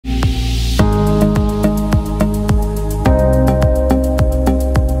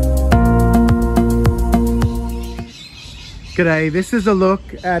G'day, this is a look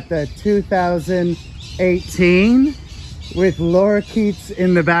at the 2018 with Laura Keats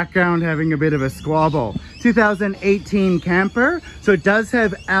in the background having a bit of a squabble. 2018 camper, so it does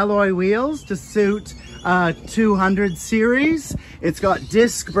have alloy wheels to suit 200 series. It's got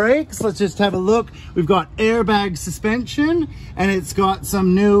disc brakes. Let's just have a look. We've got airbag suspension and it's got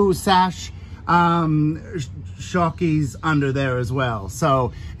some new sash shockies under there as well.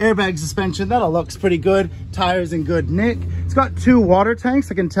 So airbag suspension, that all looks pretty good. Tires in good nick. It's got 2 water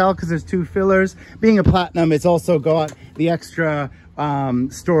tanks, I can tell because there's 2 fillers. Being a platinum, it's also got the extra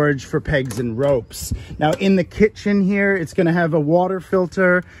storage for pegs and ropes. Now in the kitchen here, it's going to have a water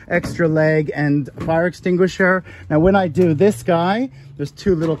filter, extra leg, and fire extinguisher. Now when I do this guy, there's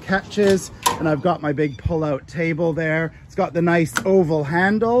 2 little catches, and I've got my big pull-out table there. It's got the nice oval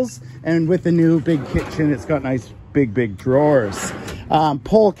handles, and with the new big kitchen, it's got nice big drawers.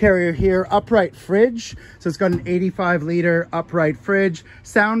 Pole carrier here, upright fridge. So it's got an 85 liter upright fridge.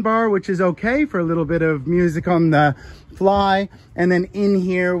 Sound bar, which is okay for a little bit of music on the fly. And then in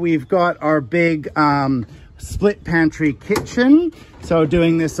here, we've got our big split pantry kitchen. So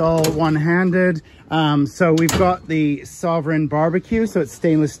doing this all one-handed. So we've got the Sovereign barbecue, so it's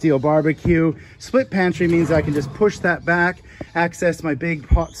stainless steel barbecue. Split pantry means I can just push that back, access my big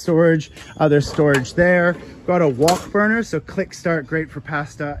pot storage, other storage there. Got a wok burner, so click start, great for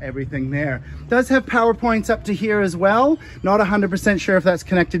pasta, everything there. Does have power points up to here as well. Not 100% sure if that's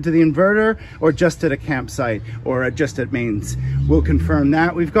connected to the inverter or just at a campsite or just at mains. We'll confirm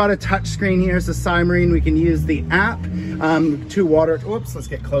that. We've got a touch screen here, so Cymarine, we can use the app. 2 water, whoops, let's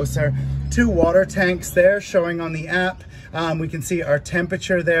get closer. 2 water tanks there showing on the app. We can see our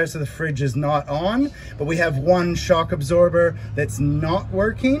temperature there, so the fridge is not on, but we have 1 shock absorber that's not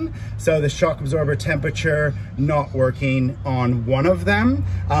working. So the shock absorber temperature not working on one of them.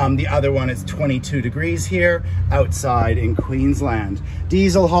 The other one is 22 degrees here outside in Queensland.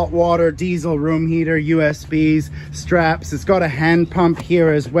 Diesel hot water, diesel room heater, USBs, straps. It's got a hand pump here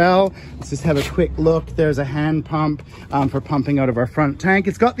as well. Let's just have a quick look. There's a hand pump for pumping out of our front tank.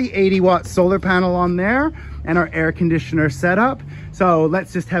 It's got the 80-watt solar panel on there and our air conditioner setup. So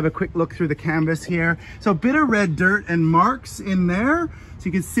let's just have a quick look through the canvas here. So a bit of red dirt and marks in there. So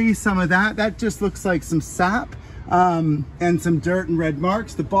you can see some of that. That just looks like some sap and some dirt and red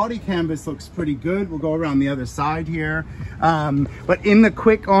marks. The body canvas looks pretty good. We'll go around the other side here. But in the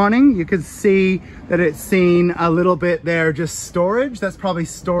quick awning, you can see that it's seen a little bit there, just storage. That's probably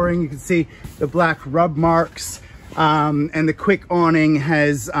storing. You can see the black rub marks. And the quick awning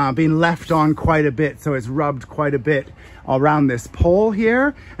has been left on quite a bit, so it's rubbed quite a bit around this pole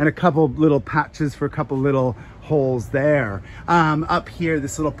here, and a couple little patches for a couple little holes there. Up here,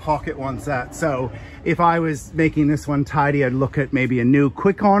 this little pocket wants that. So if I was making this one tidy, I'd look at maybe a new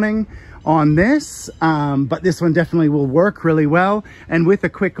quick awning on this, but this one definitely will work really well. And with a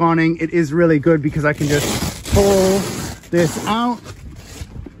quick awning, it is really good because I can just pull this out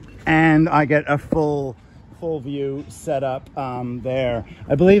and I get a full view setup there.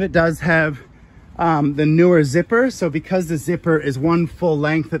 I believe it does have the newer zipper, so because the zipper is 1 full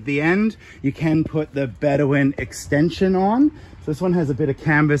length at the end, you can put the Bedouin extension on. So this one has a bit of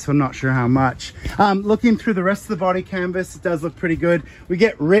canvas, I'm not sure how much. Looking through the rest of the body canvas, it does look pretty good. We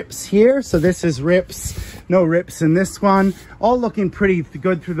get rips here, so this is rips, no rips in this one. All looking pretty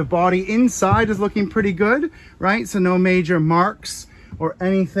good through the body. Inside is looking pretty good, right? So no major marks or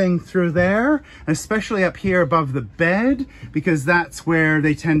anything through there, especially up here above the bed, because that's where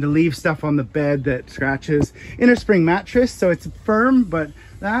they tend to leave stuff on the bed that scratches. Inner spring mattress, so it's firm, but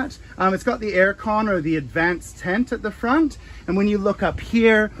that. It's got the aircon or the advanced tent at the front. And when you look up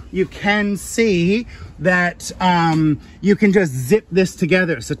here, you can see that you can just zip this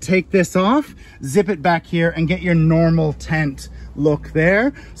together. So take this off, zip it back here, and get your normal tent look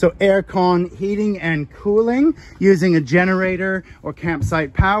there. So aircon, heating and cooling using a generator or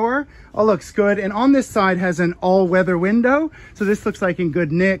campsite power. All looks good. And on this side has an all-weather window. So this looks like in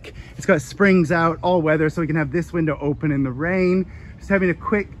good nick. It's got springs out, all weather, so we can have this window open in the rain. Just having a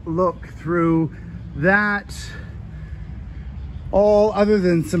quick look through that. All other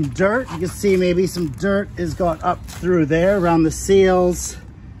than some dirt. You can see maybe some dirt is got up through there around the seals.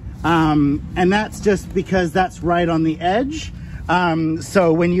 And that's just because that's right on the edge.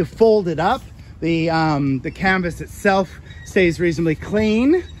 So when you fold it up, the canvas itself stays reasonably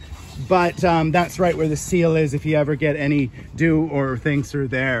clean, but that's right where the seal is if you ever get any dew or things through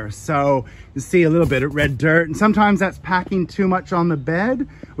there. So you see a little bit of red dirt, and sometimes that's packing too much on the bed,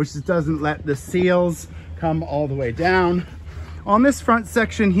 which just doesn't let the seals come all the way down. On this front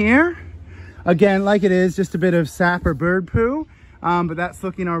section here, again, like it is, just a bit of sap or bird poo, but that's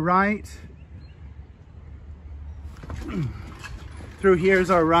looking all right. through here is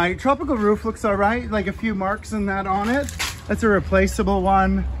all right. Tropical roof looks all right, like a few marks in that on it. That's a replaceable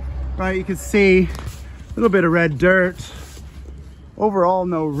one, right? You can see a little bit of red dirt. Overall,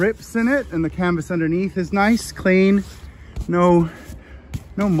 no rips in it, and the canvas underneath is nice, clean. No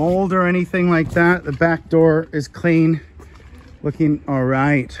mold or anything like that. The back door is clean, looking all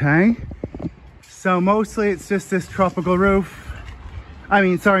right, hey? So mostly it's just this tropical roof. I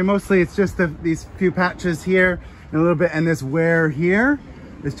mean, sorry, mostly it's just these few patches here and a little bit, and this wear here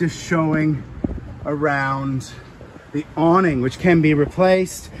is just showing around the awning, which can be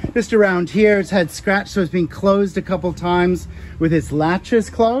replaced. Just around here, it's had scratch, so it's been closed a couple times with its latches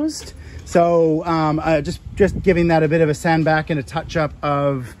closed. So just giving that a bit of a sandback and a touch up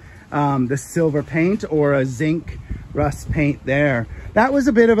of the silver paint or a zinc rust paint there. That was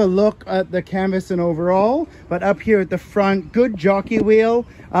a bit of a look at the canvas and overall, but up here at the front, good jockey wheel.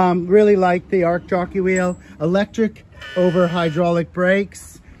 Really like the arc jockey wheel. Electric over hydraulic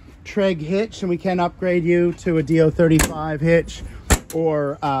brakes, Treg hitch, and we can upgrade you to a DO35 hitch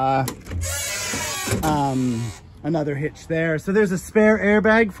or another hitch there. So there's a spare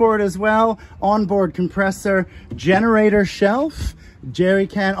airbag for it as well. Onboard compressor, generator shelf, jerry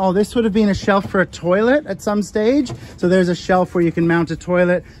can. Oh, this would have been a shelf for a toilet at some stage. So there's a shelf where you can mount a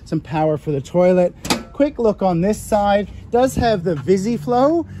toilet, some power for the toilet. Quick look on this side, does have the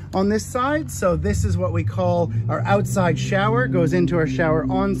VisiFlow on this side. So this is what we call our outside shower, goes into our shower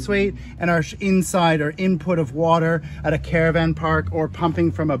ensuite, and our inside or input of water at a caravan park or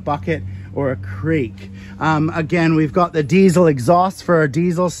pumping from a bucket or a creek. Again, we've got the diesel exhaust for our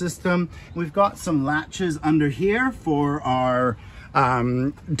diesel system. We've got some latches under here for our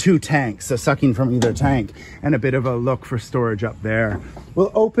two tanks, so sucking from either tank, and a bit of a look for storage up there.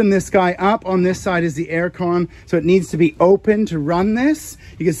 We'll open this guy up. On this side is the aircon, so it needs to be open to run this.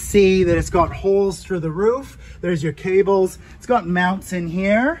 You can see that it's got holes through the roof. There's your cables. It's got mounts in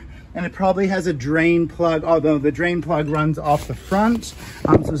here, and it probably has a drain plug, although the drain plug runs off the front.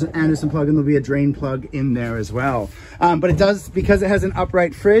 So there's an Anderson plug, and there'll be a drain plug in there as well. But it does, because it has an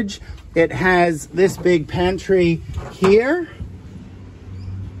upright fridge, it has this big pantry here.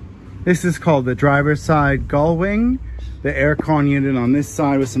 This is called the driver's side gull wing. The aircon unit on this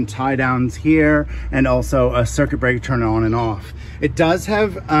side with some tie downs here, and also a circuit breaker turn on and off. It does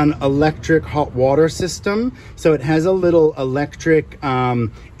have an electric hot water system, so it has a little electric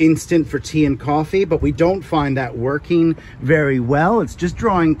instant for tea and coffee, but we don't find that working very well. It's just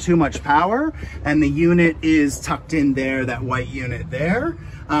drawing too much power, and the unit is tucked in there, that white unit there.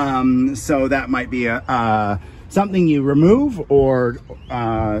 So that might be something you remove or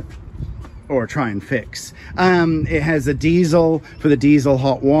try and fix. It has a diesel for the diesel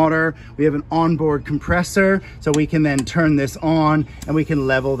hot water. We have an onboard compressor, so we can then turn this on and we can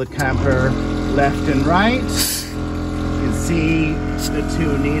level the camper left and right. You can see the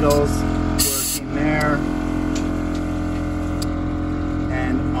two needles working there.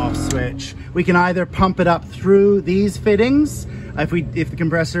 And off switch. We can either pump it up through these fittings if the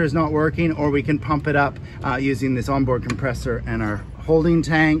compressor is not working, or we can pump it up using this onboard compressor and our holding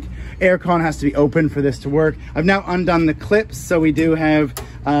tank. Aircon has to be open for this to work. I've now undone the clips, so we do have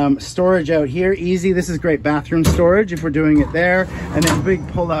storage out here. Easy, this is great bathroom storage if we're doing it there, and then big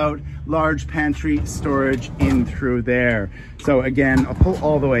pull out large pantry storage in through there. So again, I'll pull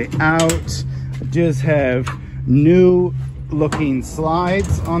all the way out. I just have new looking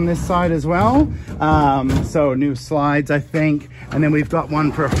slides on this side as well. So new slides, I think. And then we've got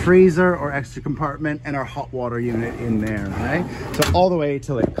one for a freezer or extra compartment, and our hot water unit in there, right? So all the way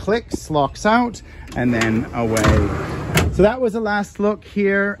till it clicks, locks out, and then away. So that was the last look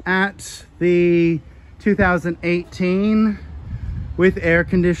here at the 2018 with air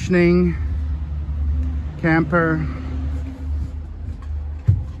conditioning camper.